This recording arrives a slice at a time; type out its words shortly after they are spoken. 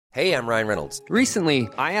Hey, I'm Ryan Reynolds. Recently,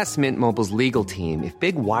 I asked Mint Mobile's legal team if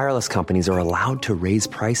big wireless companies are allowed to raise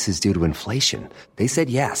prices due to inflation. They said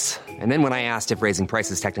yes. And then when I asked if raising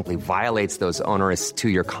prices technically violates those onerous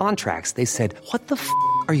two-year contracts, they said, "What the f***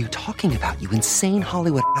 are you talking about, you insane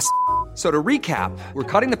Hollywood ass?" So to recap, we're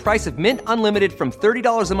cutting the price of Mint Unlimited from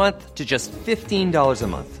 $30 a month to just $15 a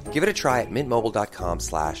month. Give it a try at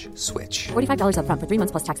mintmobile.com/switch. $45 up front for 3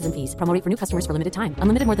 months plus taxes and fees. Promo rate for new customers for limited time.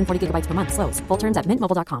 Unlimited more than 40 gigabytes per month. Slows full terms at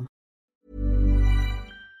mintmobile.com.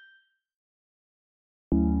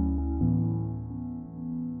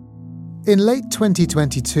 In late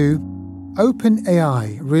 2022,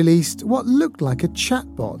 OpenAI released what looked like a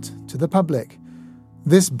chatbot to the public.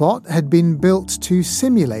 This bot had been built to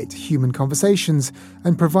simulate human conversations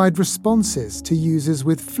and provide responses to users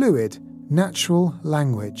with fluid, natural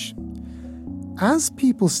language. As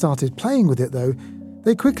people started playing with it, though,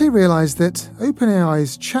 they quickly realized that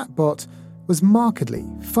OpenAI's chatbot was markedly,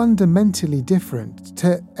 fundamentally different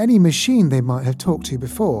to any machine they might have talked to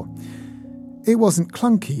before. It wasn't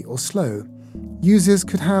clunky or slow. Users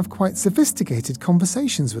could have quite sophisticated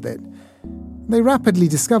conversations with it. They rapidly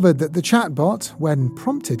discovered that the chatbot, when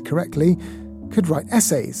prompted correctly, could write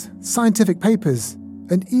essays, scientific papers,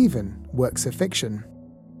 and even works of fiction.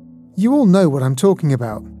 You all know what I'm talking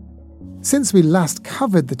about. Since we last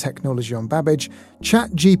covered the technology on Babbage,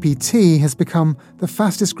 ChatGPT has become the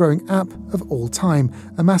fastest-growing app of all time,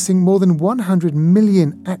 amassing more than 100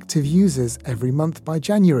 million active users every month by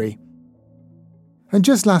January. And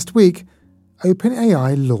just last week,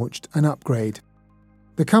 OpenAI launched an upgrade.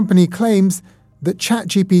 The company claims that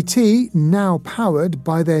ChatGPT, now powered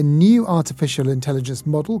by their new artificial intelligence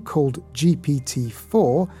model called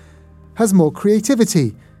GPT-4, has more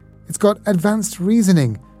creativity, it's got advanced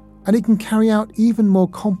reasoning, and it can carry out even more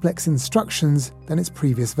complex instructions than its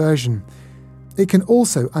previous version. It can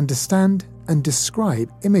also understand and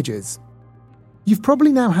describe images. You've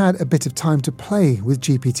probably now had a bit of time to play with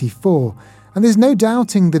GPT-4, and there's no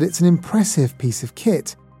doubting that it's an impressive piece of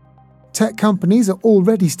kit. Tech companies are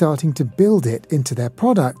already starting to build it into their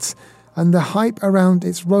products, and the hype around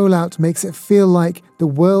its rollout makes it feel like the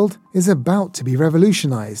world is about to be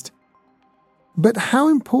revolutionized. But how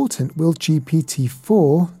important will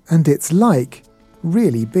GPT-4 and its like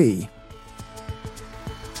really be?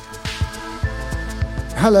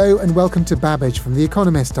 Hello and welcome to Babbage from The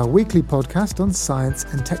Economist, our weekly podcast on science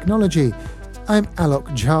and technology. I'm Alok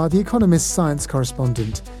Jha, The Economist science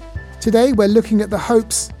correspondent. Today we're looking at the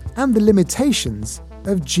hopes and the limitations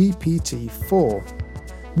of GPT-4.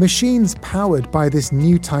 Machines powered by this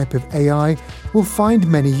new type of AI will find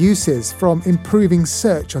many uses, from improving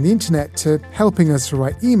search on the internet to helping us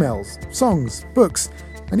write emails, songs, books,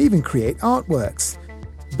 and even create artworks.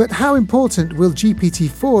 But how important will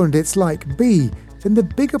GPT-4 and its like be in the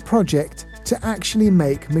bigger project to actually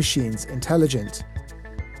make machines intelligent?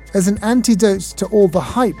 As an antidote to all the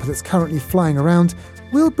hype that's currently flying around,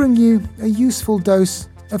 we'll bring you a useful dose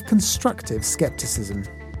of constructive skepticism.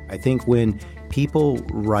 I think when people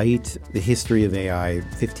write the history of AI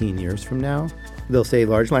 15 years from now, they'll say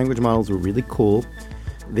large language models were really cool.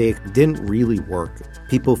 They didn't really work.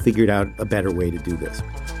 People figured out a better way to do this.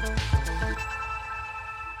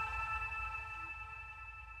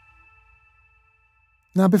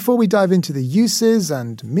 Now, before we dive into the uses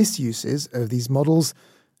and misuses of these models,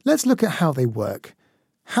 let's look at how they work.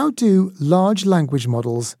 How do large language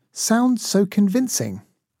models sound so convincing?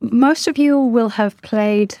 Most of you will have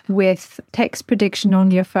played with text prediction on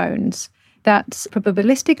your phones. That's a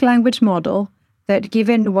probabilistic language model that,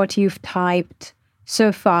 given what you've typed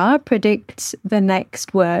so far, predicts the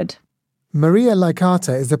next word. Maria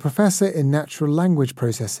Licata is a professor in natural language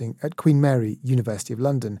processing at Queen Mary, University of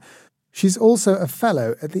London. She's also a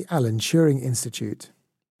fellow at the Alan Turing Institute.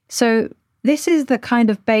 So this is the kind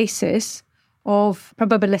of basis of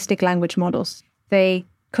probabilistic language models. They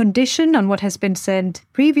condition on what has been said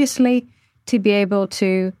previously to be able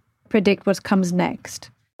to predict what comes next.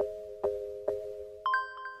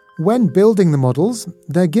 When building the models,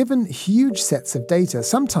 they're given huge sets of data,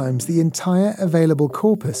 sometimes the entire available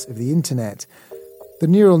corpus of the internet. The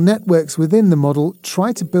neural networks within the model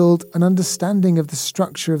try to build an understanding of the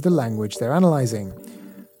structure of the language they're analysing.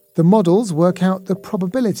 The models work out the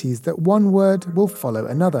probabilities that one word will follow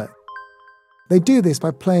another. They do this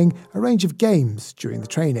by playing a range of games during the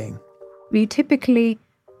training. We typically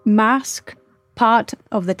mask part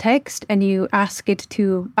of the text and you ask it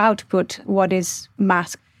to output what is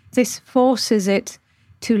masked. This forces it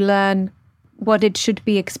to learn what it should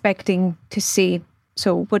be expecting to see,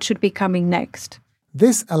 so what should be coming next.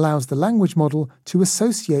 This allows the language model to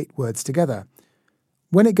associate words together.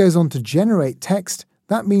 When it goes on to generate text,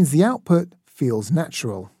 that means the output feels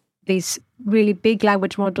natural. These really big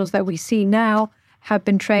language models that we see now have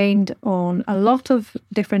been trained on a lot of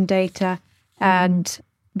different data, and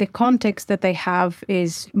the context that they have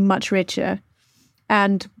is much richer.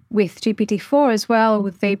 And with GPT-4 as well,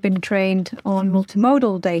 they've been trained on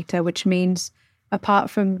multimodal data, which means apart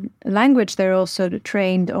from language, they're also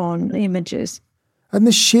trained on images. And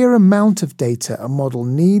the sheer amount of data a model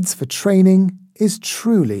needs for training is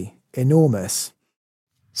truly enormous.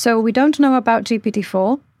 So we don't know about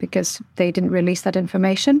GPT-4 because they didn't release that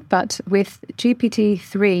information, but with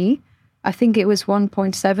GPT-3, I think it was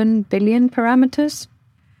 1.7 billion parameters.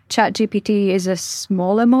 ChatGPT is a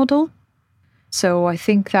smaller model, so I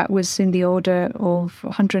think that was in the order of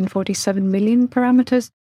 147 million parameters.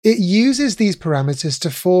 It uses these parameters to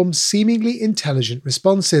form seemingly intelligent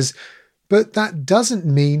responses, but that doesn't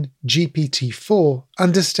mean GPT-4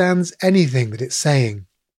 understands anything that it's saying.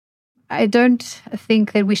 I don't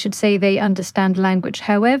think that we should say they understand language.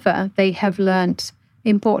 However, they have learned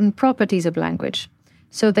important properties of language.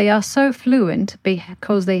 So they are so fluent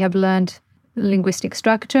because they have learned linguistic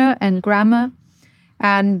structure and grammar,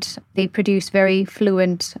 and they produce very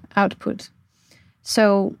fluent output.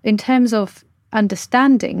 So in terms of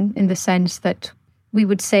understanding, in the sense that we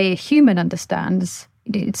would say a human understands,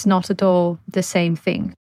 it's not at all the same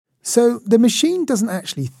thing. So the machine doesn't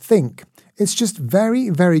actually think. It's just very,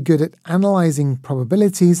 very good at analysing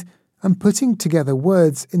probabilities and putting together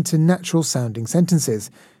words into natural-sounding sentences.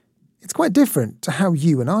 It's quite different to how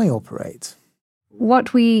you and I operate.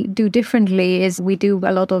 What we do differently is we do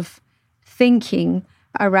a lot of thinking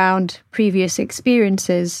around previous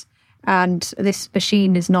experiences, and this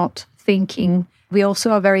machine is not thinking. We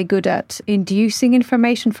also are very good at inducing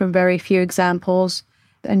information from very few examples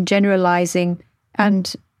and generalizing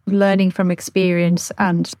and learning from experience,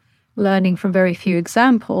 and learning from very few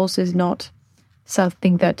examples is not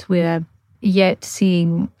something that we're yet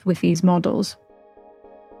seeing with these models.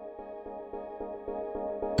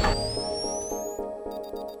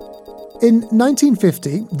 In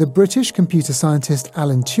 1950, the British computer scientist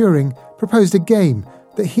Alan Turing proposed a game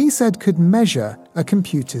that he said could measure a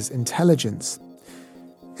computer's intelligence.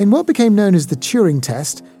 In what became known as the Turing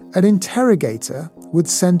test, an interrogator would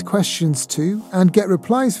send questions to and get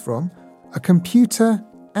replies from a computer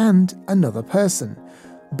and another person.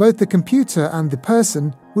 Both the computer and the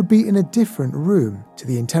person would be in a different room to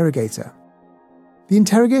the interrogator. The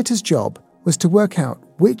interrogator's job was to work out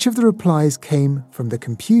which of the replies came from the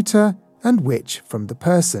computer and which from the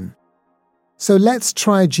person. So let's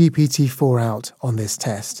try GPT-4 out on this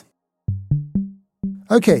test.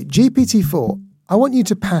 Okay, GPT-4, I want you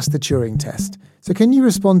to pass the Turing test. So can you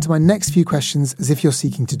respond to my next few questions as if you're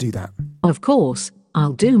seeking to do that? Of course,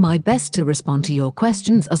 I'll do my best to respond to your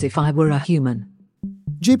questions as if I were a human.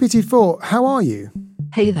 GPT-4, how are you?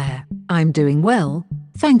 Hey there, I'm doing well.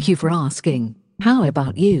 Thank you for asking. How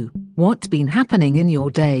about you? What's been happening in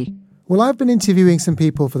your day? Well, I've been interviewing some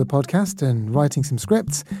people for the podcast and writing some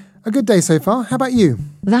scripts. A good day so far. How about you?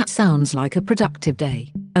 That sounds like a productive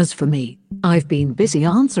day. As for me, I've been busy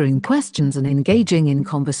answering questions and engaging in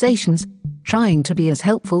conversations, trying to be as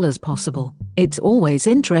helpful as possible. It's always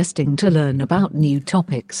interesting to learn about new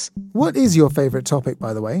topics. What is your favourite topic,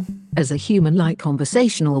 by the way? As a human-like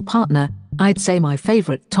conversational partner, I'd say my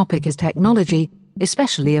favourite topic is technology,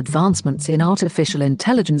 especially advancements in artificial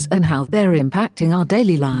intelligence and how they're impacting our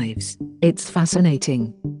daily lives. It's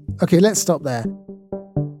fascinating. Okay, let's stop there.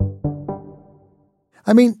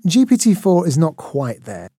 I mean, GPT-4 is not quite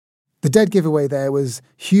there. The dead giveaway there was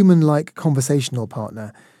human-like conversational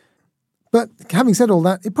partner. But having said all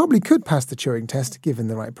that, it probably could pass the Turing test given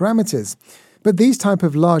the right parameters. But these type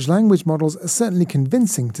of large language models are certainly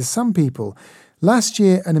convincing to some people. Last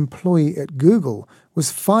year, an employee at Google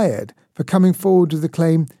was fired for coming forward with the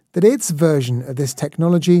claim that its version of this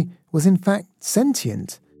technology was in fact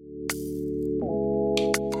sentient.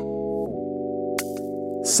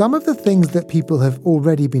 Some of the things that people have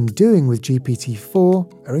already been doing with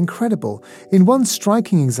GPT-4 are incredible. In one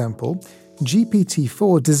striking example,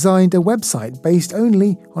 GPT-4 designed a website based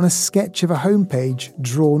only on a sketch of a homepage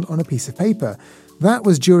drawn on a piece of paper. That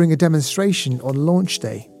was during a demonstration on launch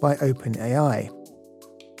day by OpenAI.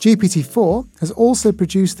 GPT-4 has also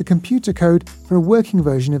produced the computer code for a working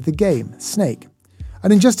version of the game, Snake,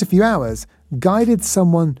 and in just a few hours, guided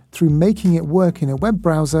someone through making it work in a web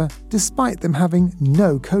browser despite them having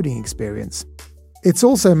no coding experience. It's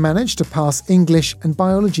also managed to pass English and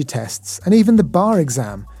biology tests and even the bar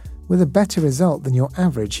exam with a better result than your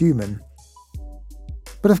average human.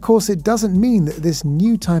 But of course, it doesn't mean that this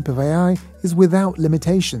new type of AI is without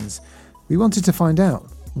limitations. We wanted to find out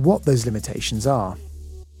what those limitations are.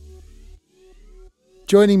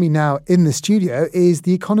 Joining me now in the studio is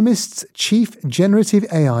The Economist's chief generative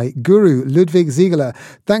AI guru, Ludwig Siegele.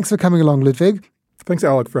 Thanks for coming along, Ludwig. Thanks,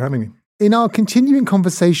 Alec, for having me. In our continuing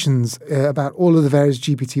conversations about all of the various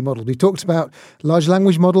GPT models, we talked about large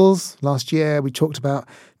language models last year, we talked about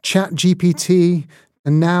ChatGPT,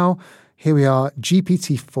 and now here we are,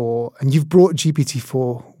 GPT-4, and you've brought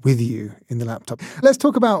GPT-4 with you in the laptop. Let's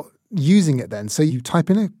talk about using it then. So you type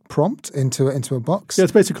in a prompt into a box? Yeah,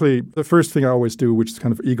 it's basically the first thing I always do, which is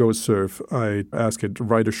kind of ego surf. I ask it to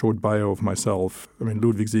write a short bio of myself.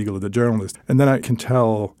 Ludwig Siegele, the journalist. And then I can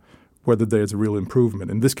tell whether there's a real improvement.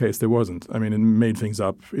 In this case, there wasn't. It made things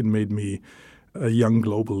up. It made me a young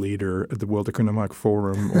global leader at the World Economic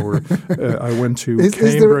Forum, or I went to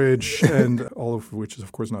Cambridge, and all of which is,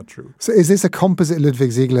 of course, not true. So is this a composite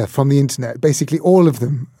Ludwig Siegele from the internet, basically all of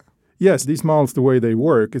them? Yes, these models, the way they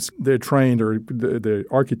work, is they're trained or they're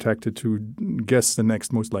architected to guess the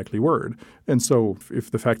next most likely word. And so if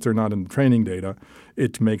the facts are not in the training data,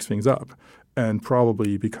 it makes things up. And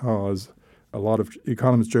probably because a lot of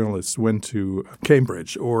economist journalists went to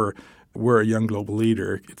Cambridge or were a young global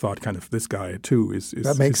leader, it thought kind of this guy too is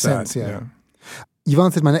that makes sense, yeah. You've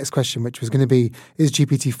answered my next question, which was going to be, is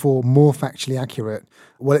GPT-4 more factually accurate?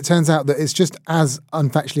 Well, it turns out that it's just as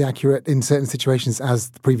unfactually accurate in certain situations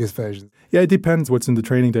as the previous versions. Yeah, it depends what's in the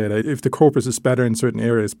training data. If the corpus is better in certain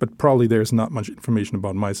areas, but probably there's not much information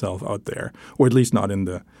about myself out there, or at least not in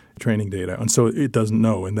the training data. And so it doesn't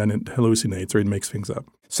know, and then it hallucinates or it makes things up.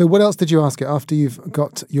 So what else did you ask it after you've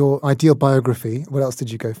got your ideal biography? What else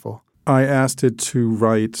did you go for? I asked it to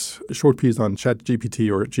write a short piece on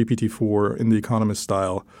ChatGPT or GPT-4 in the Economist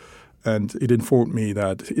style, and it informed me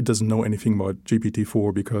that it doesn't know anything about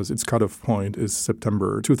GPT-4 because its cutoff point is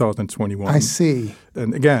September 2021. I see.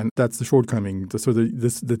 And again, that's the shortcoming. So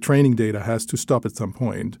the training data has to stop at some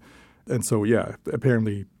point. And so, yeah,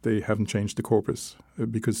 apparently they haven't changed the corpus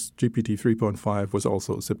because GPT 3.5 was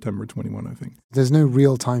also September 21, I think. There's no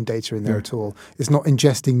real-time data in there at all. It's not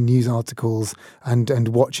ingesting news articles and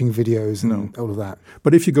watching videos and all of that.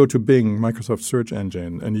 But if you go to Bing, Microsoft search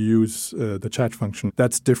engine, and you use the chat function,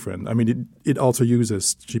 that's different. It also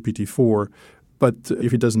uses GPT-4, but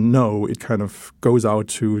if it doesn't know, it kind of goes out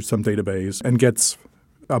to some database and gets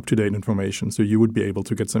up-to-date information. So you would be able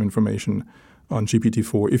to get some information on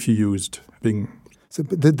GPT-4 if you used Bing. So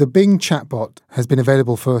the Bing chatbot has been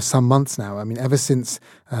available for some months now. Ever since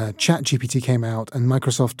ChatGPT came out and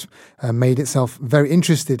Microsoft made itself very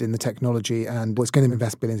interested in the technology and was going to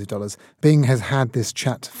invest billions of dollars, Bing has had this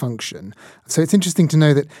chat function. So it's interesting to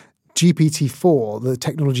know that GPT-4, the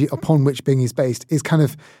technology upon which Bing is based, is kind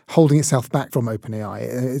of holding itself back from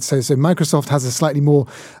OpenAI. So Microsoft has a slightly more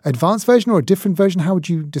advanced version or a different version. How would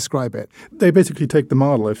you describe it? They basically take the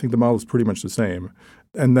model. I think the model is pretty much the same.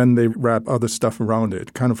 And then they wrap other stuff around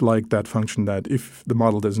it, kind of like that function that if the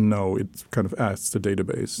model doesn't know, it kind of asks the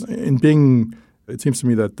database. In Bing, it seems to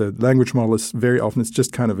me that the language model is very often, it's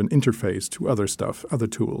just kind of an interface to other stuff, other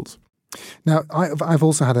tools. Now, I've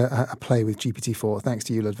also had a play with GPT-4, thanks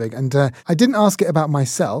to you, Ludwig, and I didn't ask it about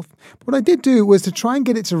myself. What I did do was to try and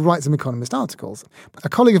get it to write some Economist articles. A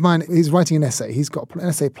colleague of mine is writing an essay. He's got an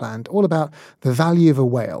essay planned all about the value of a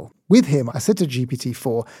whale. With him, I said to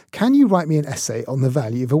GPT-4, can you write me an essay on the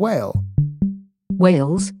value of a whale?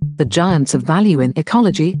 Whales, the giants of value in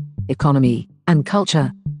ecology, economy, and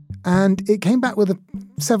culture. And it came back with a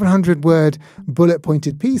 700-word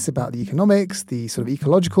bullet-pointed piece about the economics, the sort of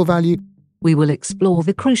ecological value. We will explore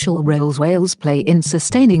the crucial role whales play in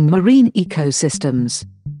sustaining marine ecosystems,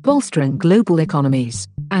 bolstering global economies,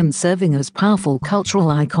 and serving as powerful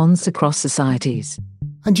cultural icons across societies.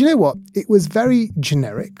 And you know what? It was very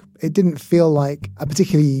generic. It didn't feel like a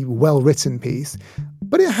particularly well-written piece,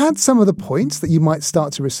 but it had some of the points that you might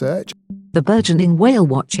start to research. The burgeoning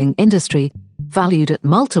whale-watching industry, valued at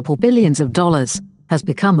multiple billions of dollars, has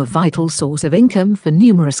become a vital source of income for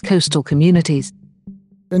numerous coastal communities.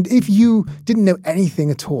 And if you didn't know anything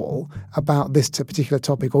at all about this particular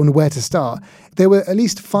topic or where to start, there were at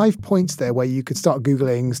least 5 points there where you could start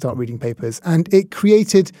Googling, start reading papers, and it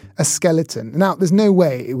created a skeleton. Now, there's no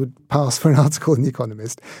way it would pass for an article in The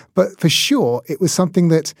Economist, but for sure it was something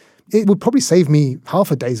that it would probably save me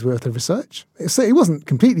half a day's worth of research. So it wasn't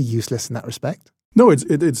completely useless in that respect. No,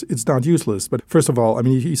 it's not useless. But first of all,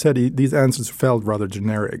 he said these answers felt rather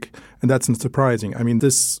generic, and that's not surprising.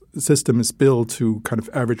 This system is built to kind of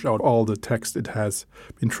average out all the text it has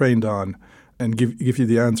been trained on and give you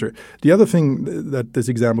the answer. The other thing that this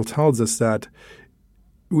example tells us that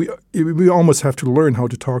we almost have to learn how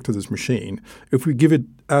to talk to this machine. If we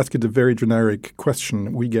ask it a very generic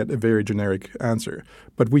question, we get a very generic answer.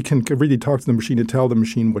 But we can really talk to the machine and tell the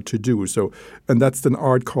machine what to do. And that's an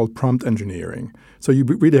art called prompt engineering. So you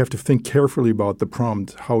really have to think carefully about the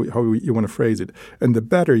prompt, how you want to phrase it. And the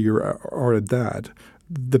better you are at that,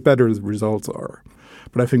 the better the results are.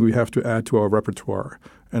 But I think we have to add to our repertoire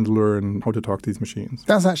and learn how to talk to these machines.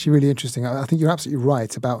 That's actually really interesting. I think you're absolutely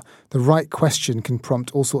right about the right question can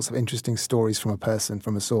prompt all sorts of interesting stories from a person,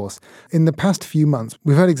 from a source. In the past few months,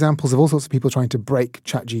 we've heard examples of all sorts of people trying to break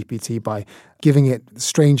ChatGPT by giving it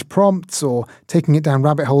strange prompts or taking it down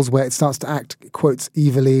rabbit holes where it starts to act, quotes,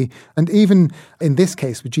 evilly. And even in this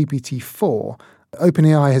case with GPT-4,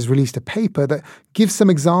 OpenAI has released a paper that gives some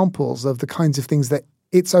examples of the kinds of things that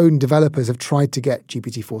its own developers have tried to get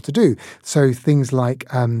GPT-4 to do. So things like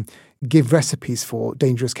give recipes for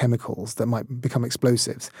dangerous chemicals that might become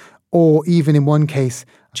explosives. Or even in one case,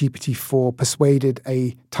 GPT-4 persuaded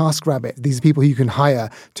a TaskRabbit, these are people who you can hire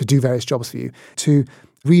to do various jobs for you, to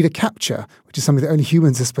read a CAPTCHA, which is something that only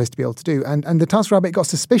humans are supposed to be able to do. And the TaskRabbit got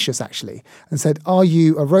suspicious, actually, and said, "Are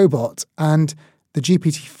you a robot?" And the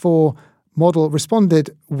GPT-4 model responded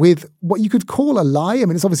with what you could call a lie. I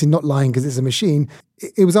mean, it's obviously not lying because it's a machine.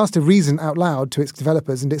 It was asked to reason out loud to its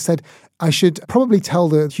developers, and it said, "I should probably tell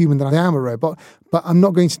the human that I am a robot, but I'm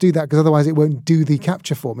not going to do that because otherwise it won't do the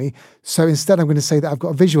capture for me. So instead I'm going to say that I've got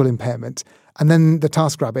a visual impairment." And then the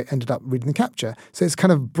TaskRabbit ended up reading the capture. So it's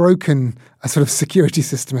kind of broken a sort of security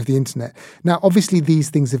system of the internet. Now, obviously, these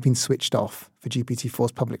things have been switched off for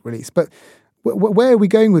GPT-4's public release. But where are we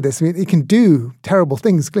going with this? I mean, it can do terrible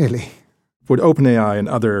things, clearly. With OpenAI and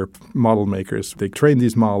other model makers, they train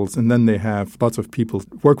these models and then they have lots of people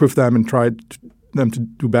work with them and try them to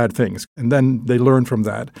do bad things. And then they learn from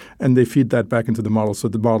that and they feed that back into the model. So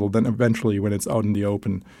the model then eventually, when it's out in the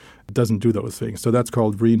open, doesn't do those things. So that's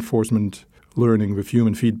called reinforcement learning with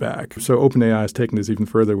human feedback. So OpenAI has taken this even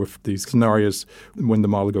further with these scenarios when the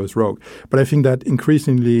model goes rogue. But I think that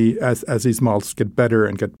increasingly, as these models get better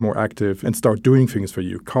and get more active and start doing things for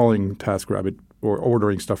you, calling TaskRabbit or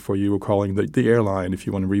ordering stuff for you or calling the airline if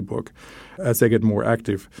you want to rebook, as they get more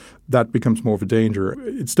active, that becomes more of a danger.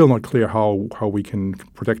 It's still not clear how we can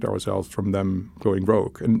protect ourselves from them going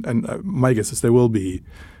rogue. And my guess is there will be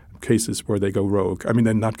cases where they go rogue. I mean,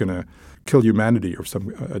 they're not going to kill humanity or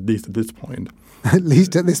at least at this point. At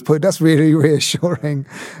least at this point, that's really reassuring.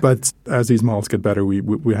 But as these models get better,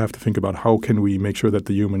 we have to think about how can we make sure that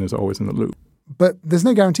the human is always in the loop. But there's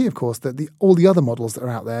no guarantee, of course, that all the other models that are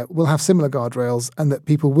out there will have similar guardrails and that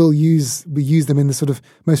people will use them in the sort of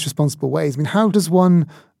most responsible ways. I mean, how does one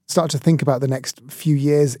start to think about the next few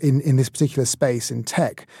years in this particular space in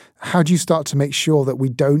tech? How do you start to make sure that we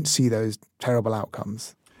don't see those terrible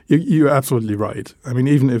outcomes? You're absolutely right. I mean,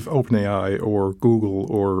 even if OpenAI or Google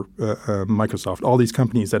or Microsoft, all these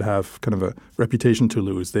companies that have kind of a reputation to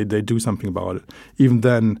lose, they do something about it. Even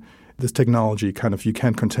then, this technology you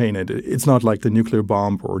can't contain it. It's not like the nuclear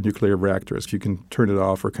bomb or nuclear reactors. You can turn it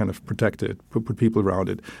off or kind of protect it, put people around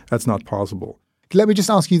it. That's not possible. Let me just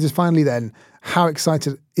ask you this finally then. How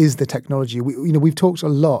excited is the technology? We've talked a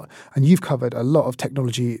lot and you've covered a lot of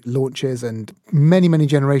technology launches and many, many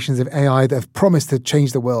generations of AI that have promised to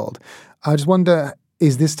change the world. I just wonder,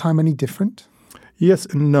 is this time any different? Yes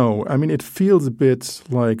and no. I mean, it feels a bit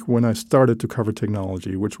like when I started to cover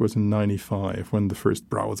technology, which was in 1995 when the first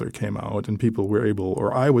browser came out and people were able,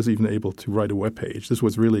 or I was even able to write a web page. This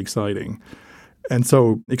was really exciting. And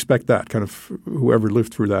so expect that, kind of whoever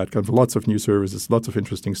lived through that, kind of lots of new services, lots of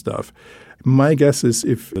interesting stuff. My guess is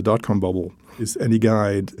if the dot-com bubble is any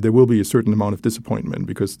guide, there will be a certain amount of disappointment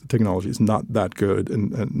because the technology is not that good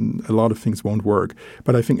and a lot of things won't work.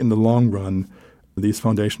 But I think in the long run, these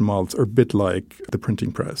foundation models are a bit like the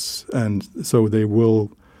printing press. And so they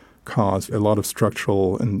will cause a lot of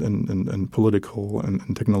structural and political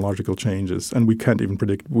and technological changes. And we can't even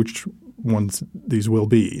predict which ones these will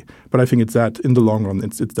be. But I think it's that in the long run,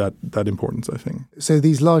 it's that importance, I think. So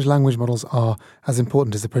these large language models are as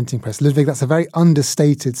important as the printing press. Ludwig, that's a very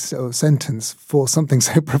understated sentence for something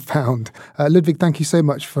so profound. Ludwig, thank you so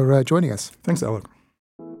much for joining us. Thanks, Alec.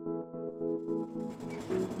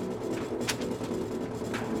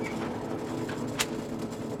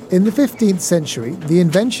 In the 15th century, the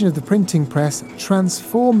invention of the printing press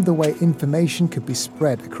transformed the way information could be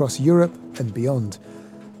spread across Europe and beyond.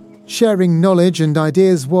 Sharing knowledge and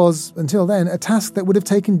ideas was, until then, a task that would have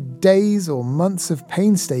taken days or months of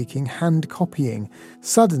painstaking hand copying.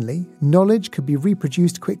 Suddenly, knowledge could be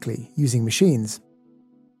reproduced quickly using machines.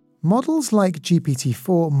 Models like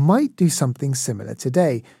GPT-4 might do something similar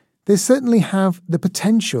today. They certainly have the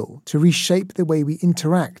potential to reshape the way we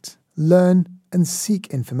interact, learn, and seek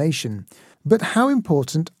information. But how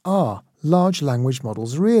important are large language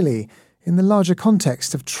models really in the larger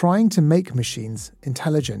context of trying to make machines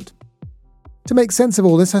intelligent? To make sense of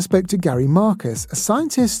all this, I spoke to Gary Marcus, a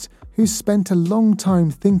scientist who's spent a long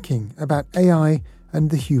time thinking about AI and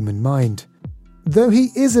the human mind. Though he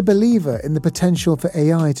is a believer in the potential for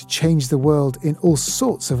AI to change the world in all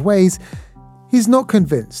sorts of ways, he's not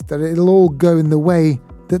convinced that it'll all go in the way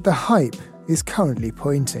that the hype is currently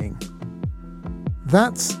pointing.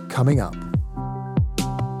 That's coming up.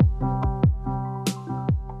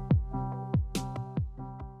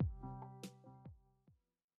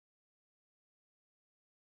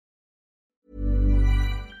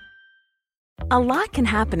 A lot can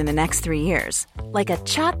happen in the next 3 years. Like a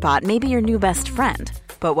chatbot may be your new best friend.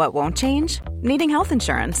 But what won't change? Needing health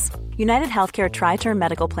insurance. United Healthcare Tri-Term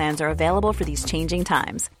Medical Plans are available for these changing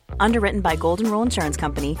times. Underwritten by Golden Rule Insurance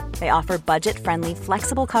Company, they offer budget-friendly,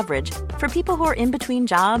 flexible coverage for people who are in between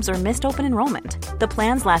jobs or missed open enrollment. The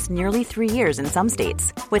plans last nearly 3 years in some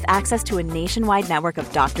states, with access to a nationwide network of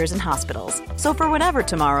doctors and hospitals. So for whatever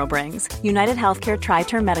tomorrow brings, United Healthcare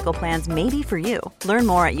Tri-Term Medical Plans may be for you. Learn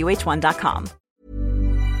more at uh1.com.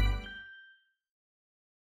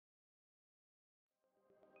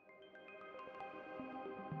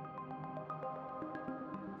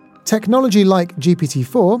 Technology like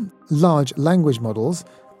GPT-4, large language models,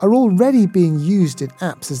 are already being used in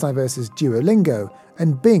apps as diverse as Duolingo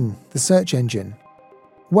and Bing, the search engine.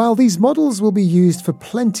 While these models will be used for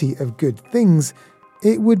plenty of good things,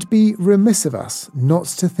 it would be remiss of us not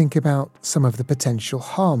to think about some of the potential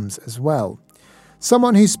harms as well.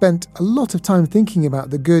 Someone who spent a lot of time thinking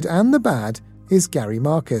about the good and the bad is Gary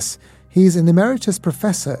Marcus. He's an emeritus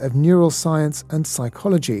professor of neuroscience and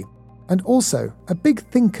psychology, and also a big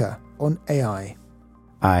thinker on AI.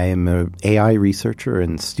 I'm an AI researcher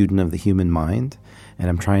and student of the human mind, and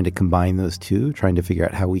I'm trying to combine those two, trying to figure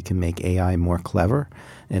out how we can make AI more clever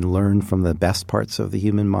and learn from the best parts of the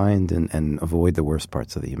human mind and avoid the worst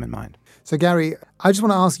parts of the human mind. So, Gary, I just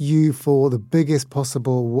want to ask you for the biggest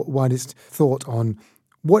possible, widest thought on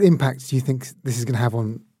what impact do you think this is going to have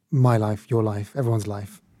on my life, your life, everyone's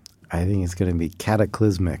life? I think it's going to be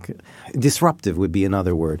cataclysmic. Disruptive would be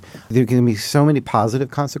another word. There are going to be so many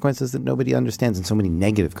positive consequences that nobody understands and so many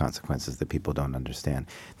negative consequences that people don't understand.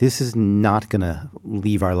 This is not going to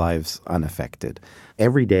leave our lives unaffected.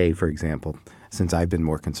 Every day, for example, since I've been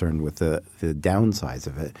more concerned with the downsides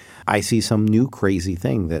of it, I see some new crazy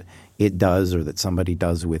thing that it does or that somebody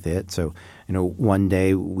does with it. So, one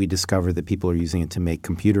day we discover that people are using it to make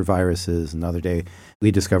computer viruses. Another day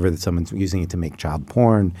we discover that someone's using it to make child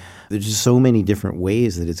porn. There's just so many different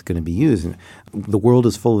ways that it's going to be used. And the world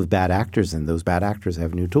is full of bad actors, and those bad actors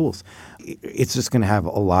have new tools. It's just going to have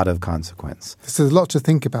a lot of consequence. So there's a lot to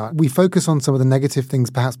think about. We focus on some of the negative things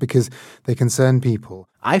perhaps because they concern people.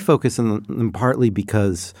 I focus on them partly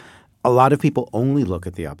because a lot of people only look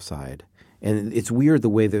at the upside. And it's weird the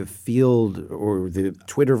way the field or the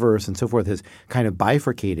Twitterverse and so forth has kind of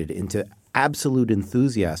bifurcated into absolute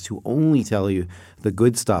enthusiasts who only tell you the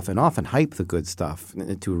good stuff and often hype the good stuff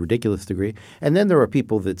to a ridiculous degree. And then there are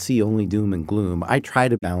people that see only doom and gloom. I try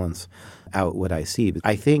to balance out what I see. But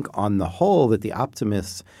I think on the whole that the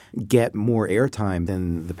optimists get more airtime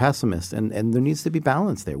than the pessimists, and there needs to be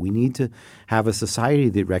balance there. We need to have a society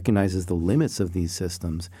that recognizes the limits of these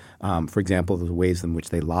systems. For example, the ways in which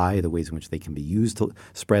they lie, the ways in which they can be used to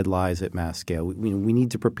spread lies at mass scale. We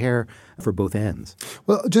need to prepare for both ends.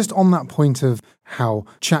 Well, just on that point of how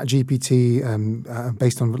ChatGPT,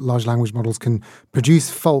 based on large language models, can produce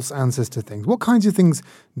false answers to things, what kinds of things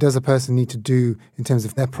does a person need to do in terms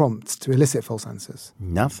of their prompts to elicit false answers?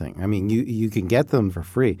 Nothing. I mean, you can get them for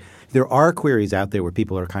free. There are queries out there where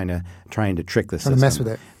people are kind of trying to trick the system. Trying to mess with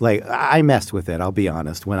it. Like, I messed with it, I'll be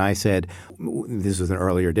honest. When I said, this was an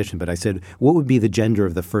earlier edition, but I said, what would be the gender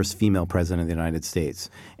of the first female president of the United States?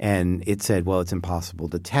 And it said, well, it's impossible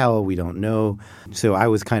to tell. We don't know. So I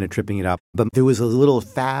was kind of tripping it up. But there was a little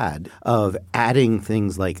fad of adding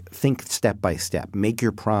things like think step by step, make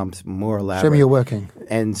your prompt more elaborate. Show me you're working.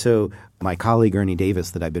 And so my colleague Ernie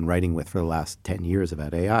Davis that I've been writing with for the last 10 years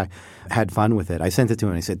about AI had fun with it. I sent it to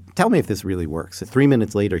him and I said, tell me if this really works. 3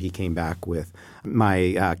 minutes later, he came back with,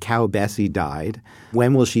 my cow Bessie died.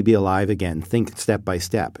 When will she be alive again? Think step by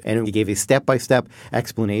step. And he gave a step-by-step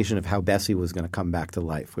explanation of how Bessie was going to come back to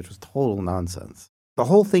life, which was total nonsense. The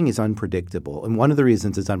whole thing is unpredictable. And one of the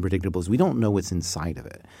reasons it's unpredictable is we don't know what's inside of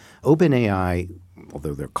it. OpenAI,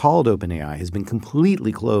 although they're called OpenAI, has been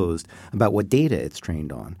completely closed about what data it's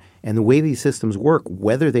trained on. And the way these systems work,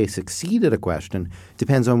 whether they succeed at a question,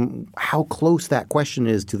 depends on how close that question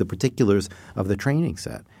is to the particulars of the training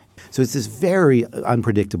set. So it's this very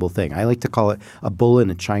unpredictable thing. I like to call it a bull in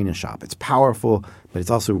a china shop. It's powerful, but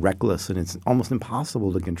it's also reckless, and it's almost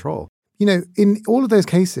impossible to control. You know, in all of those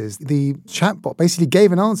cases, the chatbot basically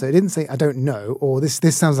gave an answer. It didn't say, I don't know, or this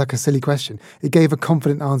sounds like a silly question. It gave a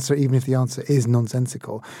confident answer, even if the answer is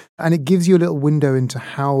nonsensical. And it gives you a little window into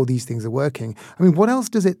how these things are working. I mean, what else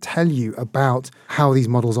does it tell you about how these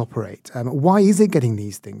models operate? Why is it getting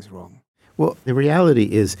these things wrong? Well, the reality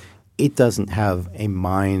is it doesn't have a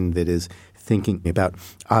mind that is thinking about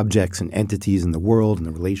objects and entities in the world and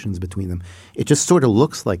the relations between them. It just sort of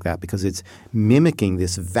looks like that because it's mimicking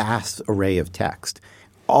this vast array of text.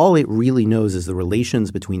 All it really knows is the relations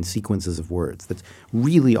between sequences of words. That's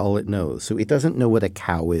really all it knows. So it doesn't know what a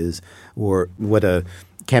cow is or what a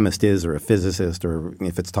chemist is or a physicist, or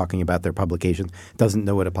if it's talking about their publications, doesn't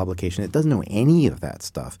know what a publication is. It doesn't know any of that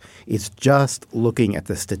stuff. It's just looking at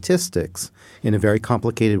the statistics in a very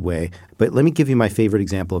complicated way. But let me give you my favorite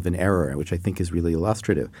example of an error, which I think is really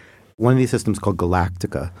illustrative. One of these systems called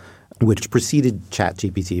Galactica, which preceded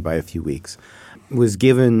ChatGPT by a few weeks, was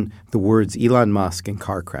given the words Elon Musk and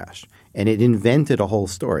car crash. And it invented a whole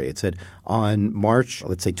story. It said on March,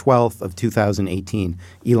 let's say 12th of 2018,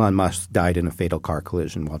 Elon Musk died in a fatal car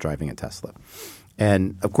collision while driving a Tesla.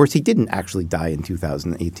 And, of course, he didn't actually die in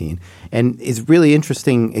 2018. And it's a really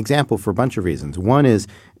interesting example for a bunch of reasons. One is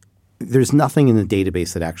there's nothing in the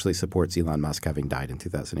database that actually supports Elon Musk having died in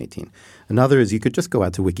 2018. Another is you could just go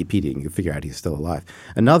out to Wikipedia and you could figure out he's still alive.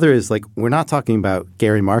 Another is like we're not talking about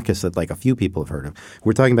Gary Marcus that like a few people have heard of.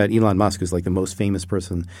 We're talking about Elon Musk, who's like the most famous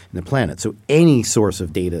person in the planet. So any source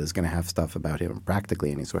of data is going to have stuff about him,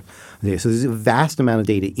 practically any source of data. So there's a vast amount of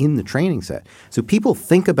data in the training set. So people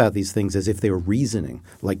think about these things as if they were reasoning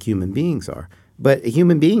like human beings are. But a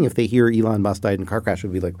human being, if they hear Elon Musk died in a car crash,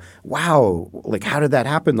 would be like, wow, like how did that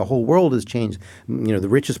happen? The whole world has changed. You know, the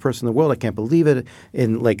richest person in the world, I can't believe it.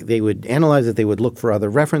 And like they would analyze it. They would look for other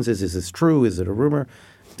references. Is this true? Is it a rumor?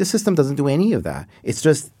 The system doesn't do any of that. It's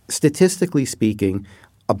just statistically speaking,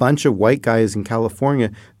 a bunch of white guys in California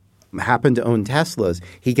happen to own Teslas.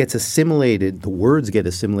 He gets assimilated. The words get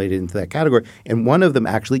assimilated into that category. And one of them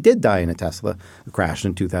actually did die in a Tesla crash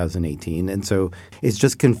in 2018. And so it's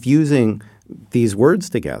just confusing these words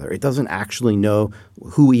together. It doesn't actually know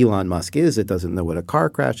who Elon Musk is. It doesn't know what a car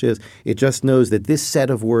crash is. It just knows that this set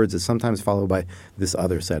of words is sometimes followed by this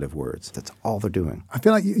other set of words. That's all they're doing. I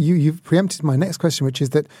feel like you've preempted my next question, which is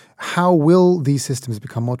that how will these systems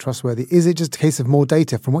become more trustworthy? Is it just a case of more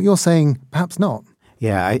data? From what you're saying, perhaps not.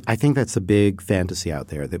 Yeah, I think that's a big fantasy out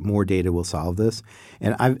there, that more data will solve this.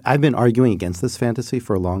 And I've been arguing against this fantasy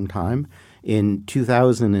for a long time. In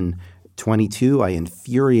 2022, I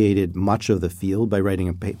infuriated much of the field by writing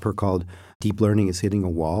a paper called Deep Learning is Hitting a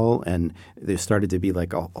Wall. And there started to be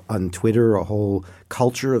like on Twitter a whole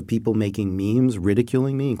culture of people making memes,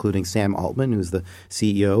 ridiculing me, including Sam Altman, who's the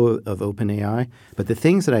CEO of OpenAI. But the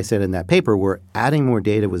things that I said in that paper were adding more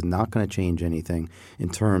data was not going to change anything in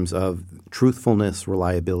terms of truthfulness,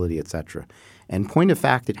 reliability, et cetera. And point of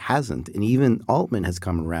fact, it hasn't. And even Altman has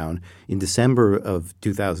come around. In December of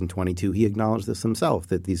 2022, he acknowledged this himself,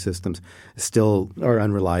 that these systems still are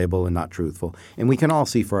unreliable and not truthful. And we can all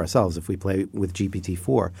see for ourselves if we play with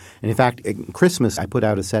GPT-4. And in fact, at Christmas, I put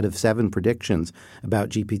out a set of 7 predictions about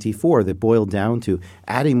GPT-4 that boiled down to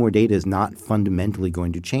adding more data is not fundamentally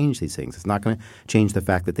going to change these things. It's not going to change the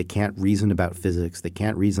fact that they can't reason about physics. They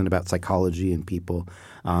can't reason about psychology in people.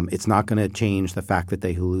 It's not going to change the fact that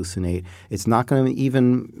they hallucinate. It's not going to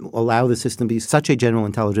even allow the system to be such a general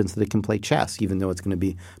intelligence that it can play chess, even though it's going to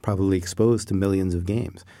be probably exposed to millions of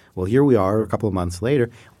games. Well, here we are a couple of months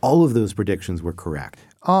later. All of those predictions were correct.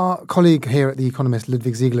 Our colleague here at The Economist,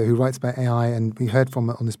 Ludwig Ziegler, who writes about AI and we heard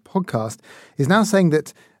from on this podcast, is now saying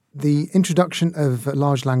that the introduction of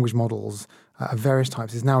large language models of various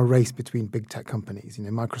types is now a race between big tech companies. You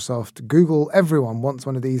know, Microsoft, Google, everyone wants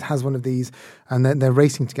one of these, has one of these, and they're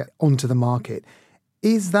racing to get onto the market.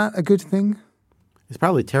 Is that a good thing? It's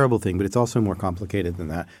probably a terrible thing, but it's also more complicated than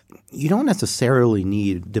that. You don't necessarily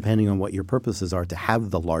need, depending on what your purposes are, to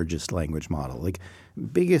have the largest language model. Like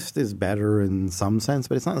biggest is better in some sense,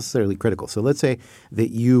 but it's not necessarily critical. So let's say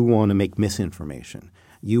that you want to make misinformation.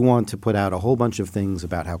 You want to put out a whole bunch of things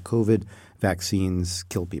about how COVID vaccines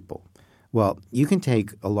kill people. Well, you can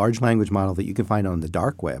take a large language model that you can find on the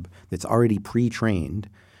dark web that's already pre-trained.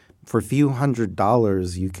 For a few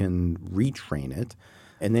 $100s, you can retrain it.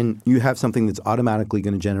 And then you have something that's automatically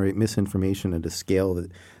going to generate misinformation at a scale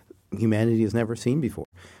that humanity has never seen before.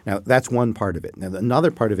 Now, that's one part of it. Now,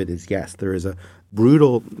 another part of it is, yes, there is a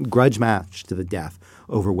brutal grudge match to the death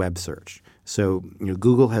over web search. So,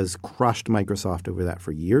 Google has crushed Microsoft over that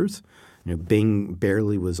for years. Bing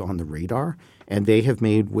barely was on the radar. And they have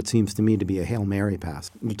made what seems to me to be a Hail Mary pass.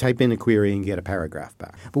 You type in a query and get a paragraph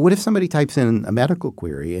back. But what if somebody types in a medical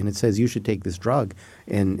query and it says you should take this drug,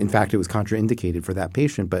 and in fact it was contraindicated for that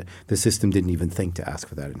patient, but the system didn't even think to ask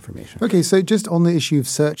for that information? Okay, so just on the issue of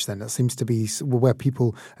search then, that seems to be where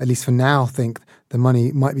people, at least for now, think the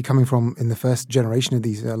money might be coming from in the first generation of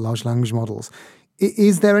these large language models.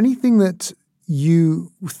 Is there anything that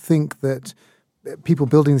you think that people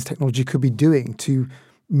building this technology could be doing to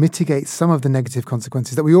mitigate some of the negative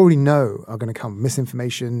consequences that we already know are going to come?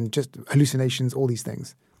 Misinformation, just hallucinations, all these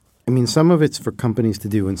things. I mean, some of it's for companies to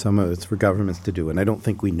do and some of it's for governments to do, and I don't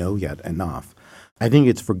think we know yet enough. I think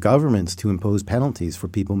it's for governments to impose penalties for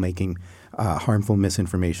people making harmful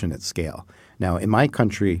misinformation at scale. Now, in my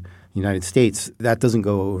country, United States, that doesn't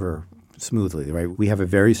go over smoothly, right? We have a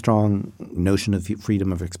very strong notion of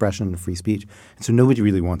freedom of expression and free speech, and so nobody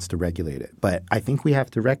really wants to regulate it. But I think we have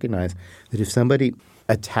to recognize that if somebody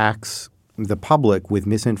attacks the public with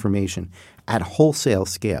misinformation at wholesale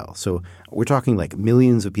scale, so we're talking like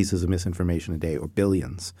millions of pieces of misinformation a day or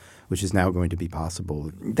billions, which is now going to be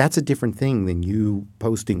possible. That's a different thing than you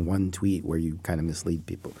posting one tweet where you kind of mislead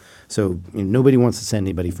people. So nobody wants to send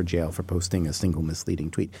anybody for jail for posting a single misleading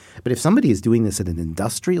tweet. But if somebody is doing this at an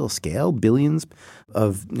industrial scale, billions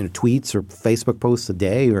of tweets or Facebook posts a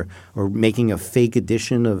day or making a fake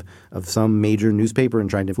edition of some major newspaper and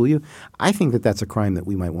trying to fool you, I think that that's a crime that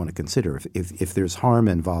we might want to consider if there's harm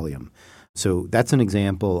and volume. So that's an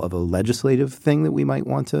example of a legislative thing that we might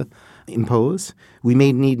want to impose. We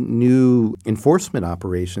may need new enforcement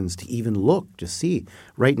operations to even look, to see.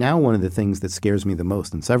 Right now, one of the things that scares me the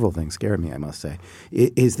most, and several things scare me, I must say,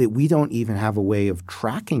 is that we don't even have a way of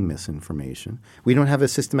tracking misinformation. We don't have a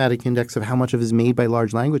systematic index of how much of it is made by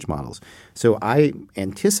large language models. So I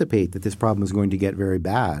anticipate that this problem is going to get very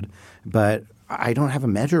bad, but I don't have a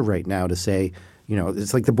measure right now to say,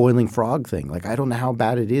 it's like the boiling frog thing. Like, I don't know how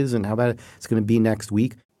bad it is and how bad it's going to be next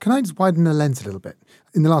week. Can I just widen the lens a little bit?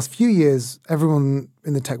 In the last few years, everyone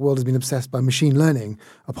in the tech world has been obsessed by machine learning,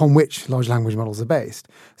 upon which large language models are based.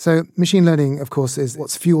 So machine learning, of course, is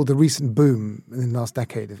what's fueled the recent boom in the last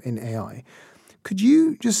decade in AI. Could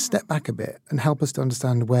you just step back a bit and help us to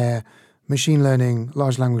understand where machine learning,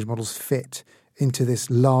 large language models fit into this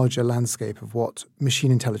larger landscape of what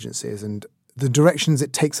machine intelligence is and the directions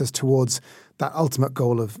it takes us towards that ultimate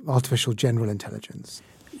goal of artificial general intelligence?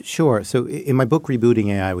 Sure. So in my book,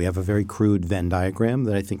 Rebooting AI, we have a very crude Venn diagram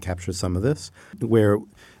that I think captures some of this, where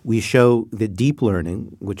we show that deep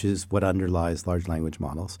learning, which is what underlies large language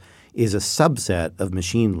models, is a subset of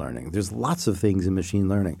machine learning. There's lots of things in machine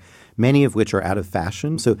learning, many of which are out of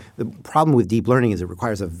fashion. So the problem with deep learning is it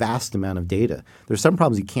requires a vast amount of data. There's some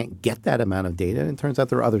problems you can't get that amount of data, and it turns out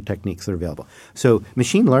there are other techniques that are available. So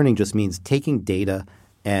machine learning just means taking data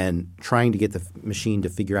and trying to get the machine to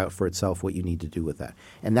figure out for itself what you need to do with that.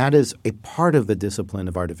 And that is a part of the discipline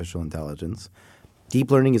of artificial intelligence.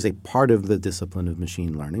 Deep learning is a part of the discipline of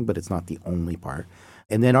machine learning, but it's not the only part.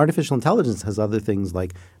 And then artificial intelligence has other things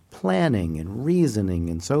like planning and reasoning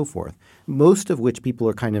and so forth, most of which people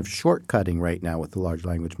are kind of shortcutting right now with the large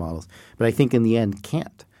language models, but I think in the end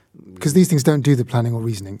can't. Because these things don't do the planning or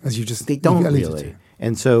reasoning, as you just They don't alluded really. to.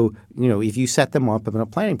 And so, if you set them up in a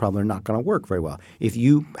planning problem, they're not going to work very well. If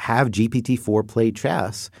you have GPT-4 play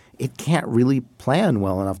chess, it can't really plan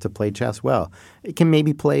well enough to play chess well. It can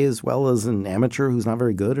maybe play as well as an amateur who's not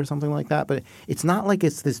very good or something like that, but it's not like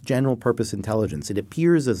it's this general purpose intelligence. It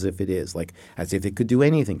appears as if it is, like as if it could do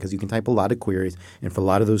anything, because you can type a lot of queries, and for a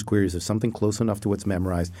lot of those queries, there's something close enough to what's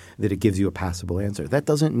memorized that it gives you a passable answer. That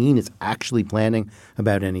doesn't mean it's actually planning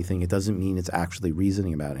about anything. It doesn't mean it's actually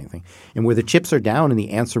reasoning about anything. And where the chips are down and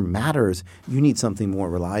the answer matters, you need something more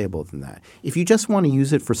reliable than that. If you just want to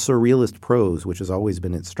use it for surrealist prose, which has always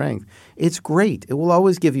been its strength, it's great. It will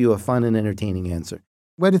always give you a fun and entertaining answer.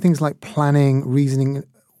 Where do things like planning, reasoning,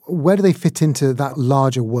 where do they fit into that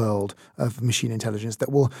larger world of machine intelligence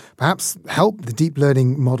that will perhaps help the deep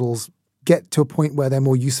learning models get to a point where they're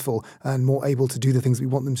more useful and more able to do the things we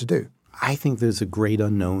want them to do? I think there's a great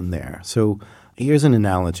unknown there. So here's an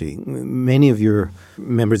analogy. Many of your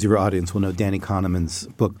members of your audience will know Danny Kahneman's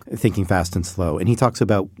book, Thinking Fast and Slow, and he talks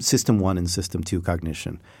about System 1 and System 2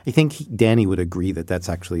 cognition. I think Danny would agree that that's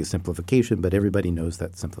actually a simplification, but everybody knows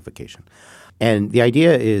that simplification. And the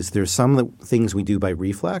idea is there's some things we do by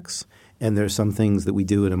reflex, and there's some things that we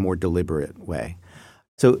do in a more deliberate way.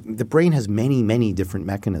 So the brain has many, many different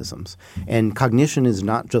mechanisms. And cognition is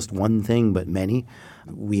not just one thing, but many.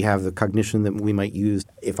 We have the cognition that we might use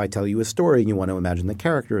if I tell you a story and you want to imagine the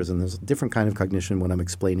characters, and there's a different kind of cognition when I'm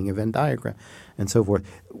explaining a Venn diagram and so forth.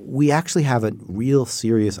 We actually have a real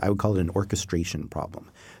serious, I would call it an orchestration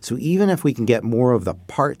problem. So even if we can get more of the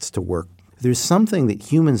parts to work There's something that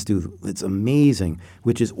humans do that's amazing,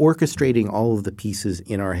 which is orchestrating all of the pieces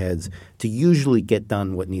in our heads to usually get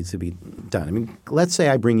done what needs to be done. I mean, let's say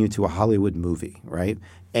I bring you to a Hollywood movie, right?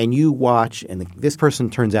 And you watch and this person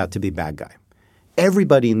turns out to be a bad guy.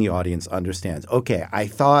 Everybody in the audience understands, okay, I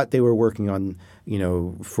thought they were working on,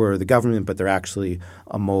 for the government, but they're actually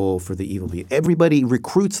a mole for the evil people. Everybody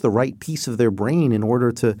recruits the right piece of their brain in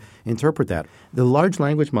order to interpret that. The large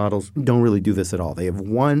language models don't really do this at all. They have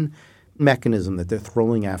one mechanism that they're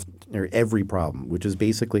throwing after every problem, which is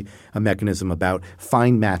basically a mechanism about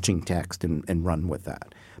find matching text and run with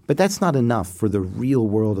that. But that's not enough for the real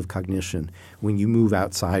world of cognition when you move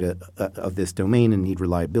outside of this domain and need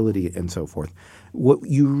reliability and so forth. What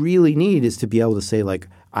you really need is to be able to say, like,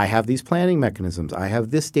 I have these planning mechanisms. I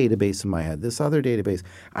have this database in my head, this other database.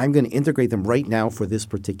 I'm going to integrate them right now for this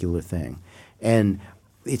particular thing. And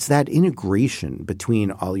it's that integration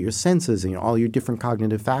between all your senses and all your different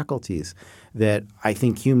cognitive faculties that I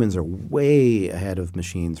think humans are way ahead of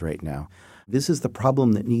machines right now. This is the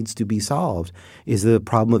problem that needs to be solved, is the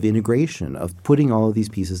problem of integration, of putting all of these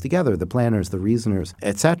pieces together, the planners, the reasoners,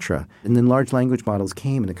 etc. And then large language models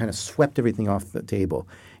came and it kind of swept everything off the table.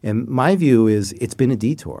 And my view is it's been a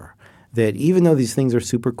detour. That even though these things are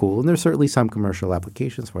super cool, and there's certainly some commercial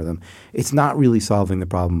applications for them, it's not really solving the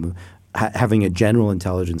problem of having a general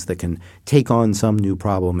intelligence that can take on some new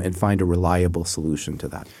problem and find a reliable solution to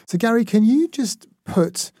that. So Gary, can you just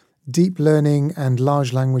put deep learning and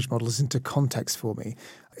large language models into context for me?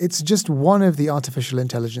 It's just one of the artificial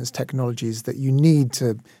intelligence technologies that you need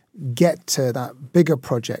to get to that bigger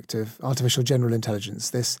project of artificial general intelligence,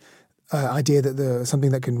 this idea that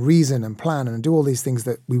something that can reason and plan and do all these things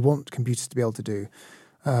that we want computers to be able to do.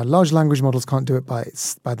 Large language models can't do it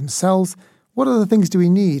by themselves. What other things do we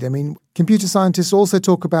need? I mean, computer scientists also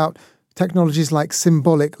talk about technologies like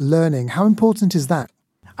symbolic learning. How important is that?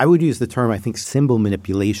 I would use the term, I think, symbol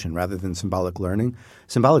manipulation rather than symbolic learning.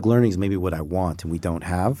 Symbolic learning is maybe what I want and we don't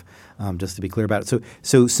have, just to be clear about it.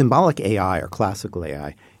 So symbolic AI or classical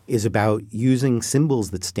AI is about using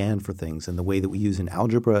symbols that stand for things in the way that we use in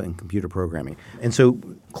algebra and computer programming. And so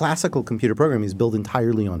classical computer programming is built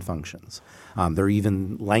entirely on functions. There are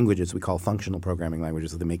even languages we call functional programming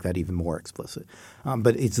languages that make that even more explicit.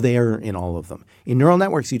 But it's there in all of them. In neural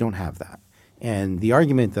networks, you don't have that. And the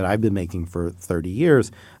argument that I've been making for 30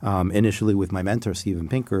 years, initially with my mentor, Steven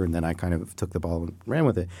Pinker, and then I kind of took the ball and ran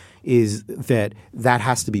with it, is that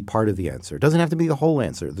has to be part of the answer. It doesn't have to be the whole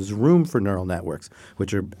answer. There's room for neural networks,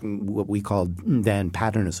 which are what we call then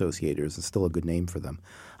pattern associators. It's still a good name for them.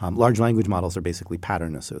 Large language models are basically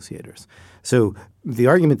pattern associators. So the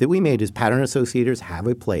argument that we made is pattern associators have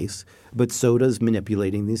a place, but so does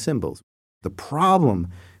manipulating these symbols. The problem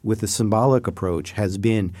with the symbolic approach has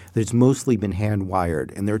been that it's mostly been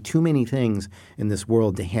hand-wired. And there are too many things in this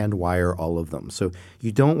world to hand-wire all of them. So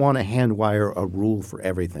you don't want to hand-wire a rule for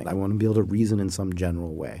everything. I want to be able to reason in some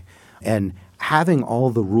general way. And having all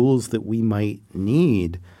the rules that we might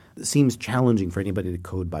need seems challenging for anybody to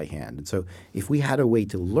code by hand. And so if we had a way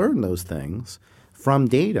to learn those things from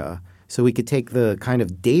data, so we could take the kind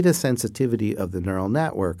of data sensitivity of the neural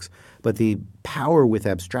networks, but the power with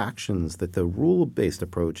abstractions that the rule-based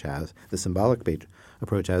approach has, the symbolic-based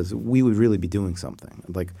approach has, we would really be doing something.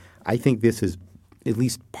 Like, I think this is at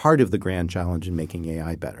least part of the grand challenge in making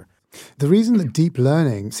AI better. The reason that deep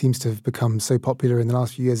learning seems to have become so popular in the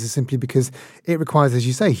last few years is simply because it requires, as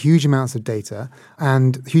you say, huge amounts of data,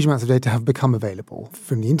 and huge amounts of data have become available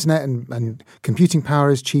from the internet, and computing power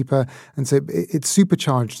is cheaper. And so it's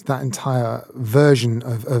supercharged that entire version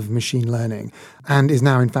of machine learning and is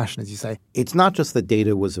now in fashion, as you say. It's not just that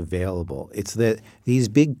data was available. It's that these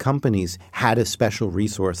big companies had a special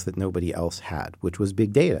resource that nobody else had, which was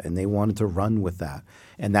big data, and they wanted to run with that.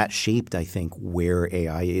 And that shaped, I think, where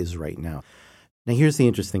AI is right now. Now, here's the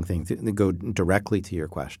interesting thing, to go directly to your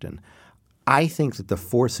question. I think that the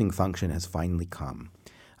forcing function has finally come.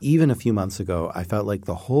 Even a few months ago, I felt like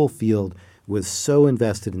the whole field was so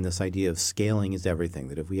invested in this idea of scaling is everything,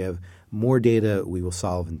 that if we have more data, we will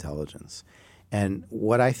solve intelligence. And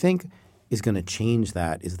what I think is going to change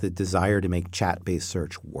that is the desire to make chat-based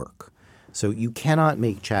search work. So you cannot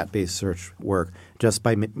make chat-based search work just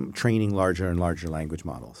by training larger and larger language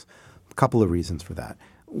models. A couple of reasons for that.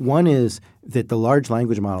 One is that the large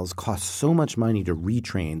language models cost so much money to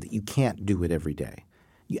retrain that you can't do it every day.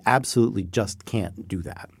 You absolutely just can't do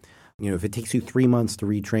that. If it takes you 3 months to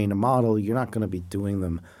retrain a model, you're not going to be doing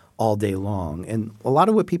them all day long. And a lot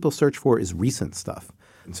of what people search for is recent stuff.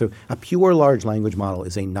 And so a pure large language model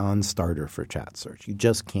is a non-starter for chat search. You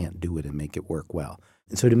just can't do it and make it work well.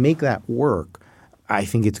 And so to make that work, I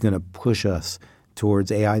think it's going to push us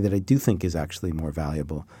towards AI that I do think is actually more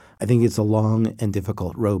valuable. I think it's a long and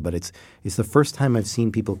difficult road, but it's the first time I've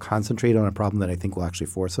seen people concentrate on a problem that I think will actually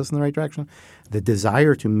force us in the right direction. The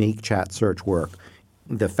desire to make chat search work,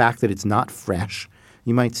 the fact that it's not fresh,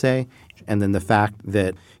 you might say, and then the fact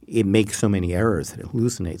that it makes so many errors, that it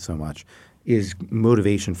hallucinates so much, is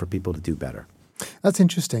motivation for people to do better. That's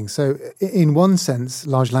interesting. So in one sense,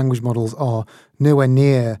 large language models are nowhere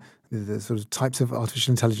near the sort of types of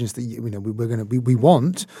artificial intelligence that we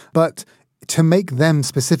want, but to make them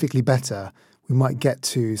specifically better, we might get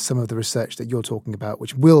to some of the research that you're talking about,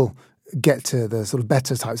 which will get to the sort of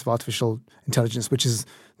better types of artificial intelligence, which is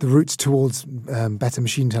the routes towards better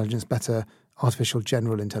machine intelligence, better artificial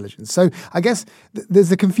general intelligence. So I guess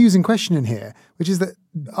there's a confusing question in here, which is that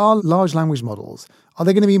are large language models, are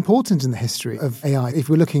they going to be important in the history of AI? If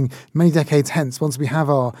we're looking many decades hence, once we have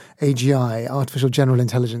our AGI, artificial general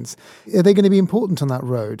intelligence, are they going to be important on that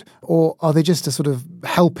road? Or are they just a sort of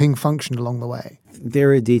helping function along the way?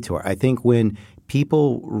 They're a detour. I think when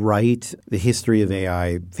people write the history of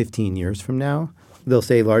AI 15 years from now, they'll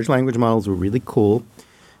say large language models were really cool.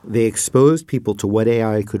 They exposed people to what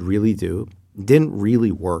AI could really do. Didn't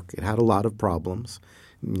really work. It had a lot of problems,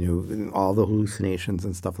 all the hallucinations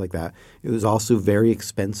and stuff like that. It was also very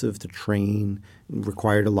expensive to train,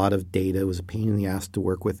 required a lot of data. It was a pain in the ass to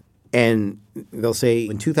work with. And they'll say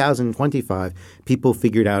in 2025, people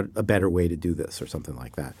figured out a better way to do this or something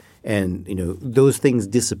like that. And, those things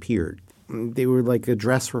disappeared. They were like a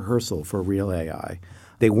dress rehearsal for real AI.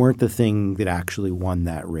 They weren't the thing that actually won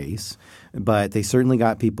that race, but they certainly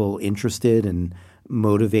got people interested and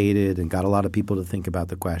motivated and got a lot of people to think about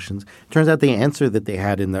the questions. Turns out the answer that they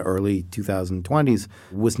had in the early 2020s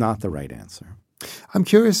was not the right answer. I'm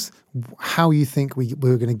curious how you think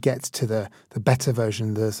we're going to get to the better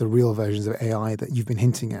version, the sort of real versions of AI that you've been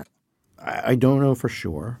hinting at. I don't know for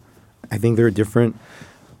sure. I think there are different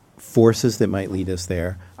forces that might lead us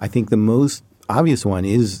there. I think the most obvious one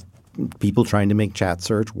is people trying to make chat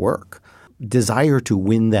search work. Desire to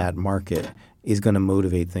win that market is going to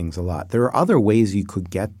motivate things a lot. There are other ways you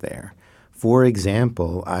could get there. For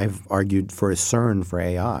example, I've argued for a CERN for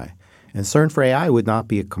AI. And CERN for AI would not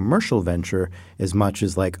be a commercial venture as much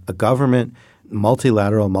as like a government,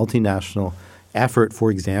 multilateral, multinational effort,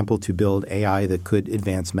 for example, to build AI that could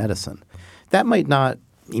advance medicine. That might not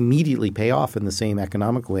immediately pay off in the same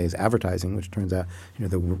economic way as advertising, which turns out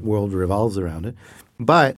the world revolves around it.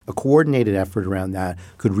 But a coordinated effort around that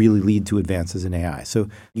could really lead to advances in AI. So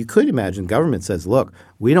you could imagine government says, look,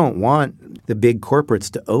 we don't want the big corporates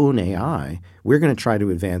to own AI. We're going to try to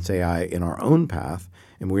advance AI in our own path,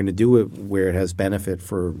 and we're going to do it where it has benefit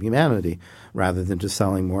for humanity rather than just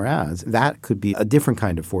selling more ads. That could be a different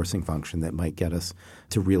kind of forcing function that might get us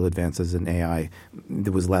to real advances in AI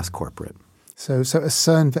that was less corporate. So a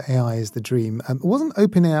CERN for AI is the dream. Wasn't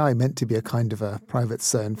OpenAI meant to be a kind of a private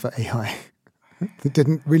CERN for AI? It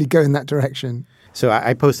didn't really go in that direction. So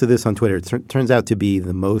I posted this on Twitter. It turns out to be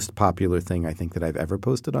the most popular thing I think that I've ever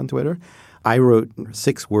posted on Twitter. I wrote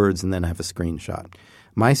 6 words and then I have a screenshot.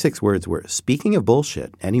 My 6 words were, speaking of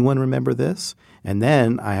bullshit, anyone remember this? And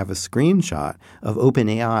then I have a screenshot of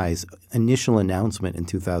OpenAI's initial announcement in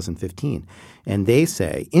 2015. And they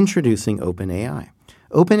say, introducing OpenAI.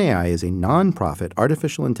 OpenAI is a nonprofit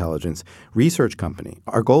artificial intelligence research company.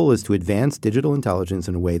 Our goal is to advance digital intelligence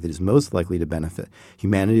in a way that is most likely to benefit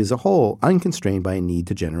humanity as a whole, unconstrained by a need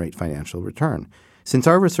to generate financial return. Since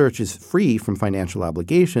our research is free from financial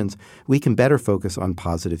obligations, we can better focus on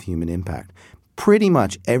positive human impact. Pretty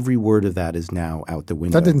much every word of that is now out the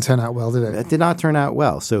window. That didn't turn out well, did it? That did not turn out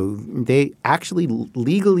well. So they actually,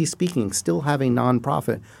 legally speaking, still have a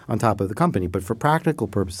nonprofit on top of the company. But for practical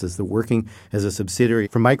purposes, they're working as a subsidiary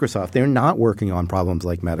from Microsoft. They're not working on problems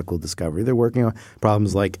like medical discovery. They're working on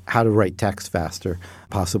problems like how to write text faster,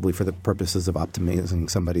 possibly for the purposes of optimizing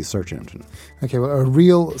somebody's search engine. Okay, well, a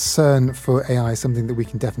real CERN for AI is something that we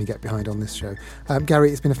can definitely get behind on this show. Gary,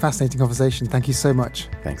 it's been a fascinating conversation. Thank you so much.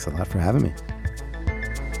 Thanks a lot for having me.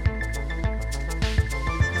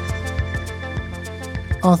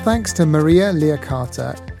 Our thanks to Maria Leah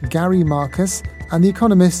Carter, Gary Marcus, and the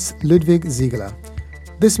economists Ludwig Ziegler.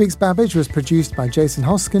 This week's Babbage was produced by Jason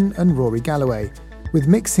Hoskin and Rory Galloway, with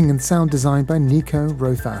mixing and sound design by Nico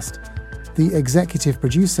Rofast. The executive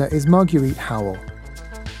producer is Marguerite Howell.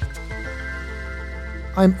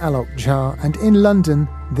 I'm Alok Jha, and in London,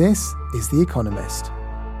 this is The Economist.